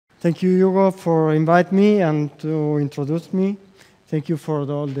Thank you, Hugo, for inviting me and to introduce me. Thank you for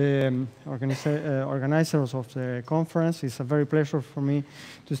all the organizers of the conference. It's a very pleasure for me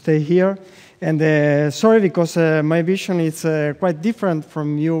to stay here. And sorry, because my vision is quite different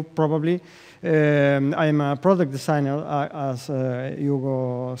from you, probably. I'm a product designer, as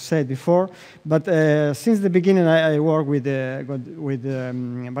Hugo said before. But since the beginning, I work with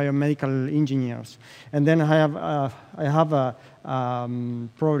biomedical engineers. And then I have a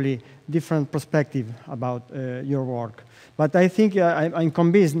probably different perspective about your work. But I think I'm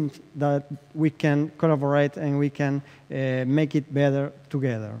convinced that we can collaborate and we can make it better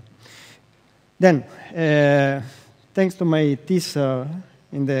together. Then, thanks to my teaser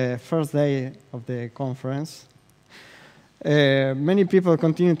in the first day of the conference, many people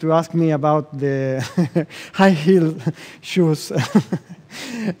continue to ask me about the high heel shoes.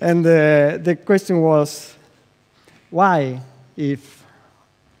 And the question was, why, if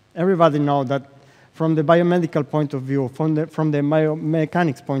everybody knows that from the biomedical point of view, from the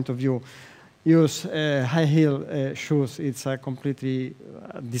biomechanics point of view, use high heel shoes, it's a completely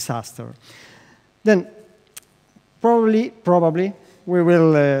disaster. Then probably we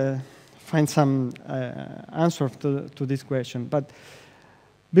will find some answer to this question. But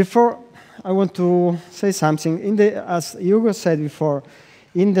before, I want to say something. As Hugo said before,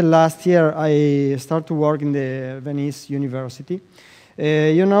 in the last year, I started to work in the Venice University.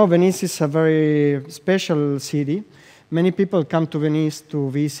 You know, Venice is a very special city. Many people come to Venice to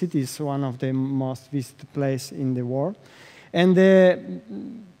visit. It's one of the most visited places in the world. And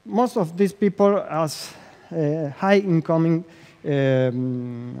most of these people are high incoming, I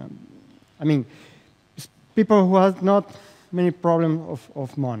mean, people who have not many problems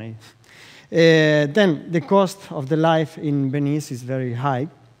of money. Then the cost of the life in Venice is very high.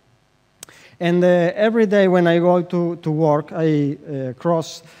 And every day when I go to work, I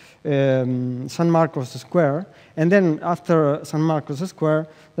cross San Marcos Square. And then after San Marcos Square,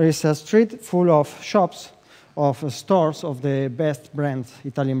 there is a street full of shops, of stores of the best brands,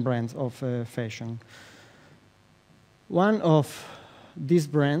 Italian brands of fashion. One of these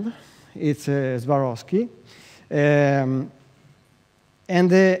brands is Swarovski. And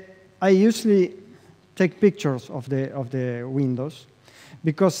I usually take pictures of the windows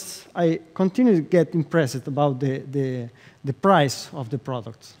because I continue to get impressed about the price of the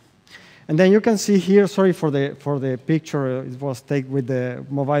products. And then you can see here, sorry for the picture, it was taken with the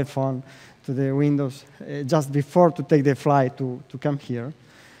mobile phone to the windows just before to take the flight to come here.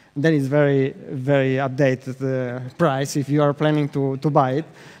 And then it's very, very updated price if you are planning to buy it.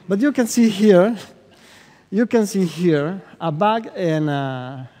 But you can see here a bag and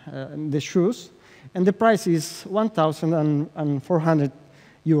the shoes, and the price is 1,400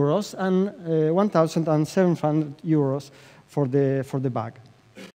 euros and 1,700 euros for the bag.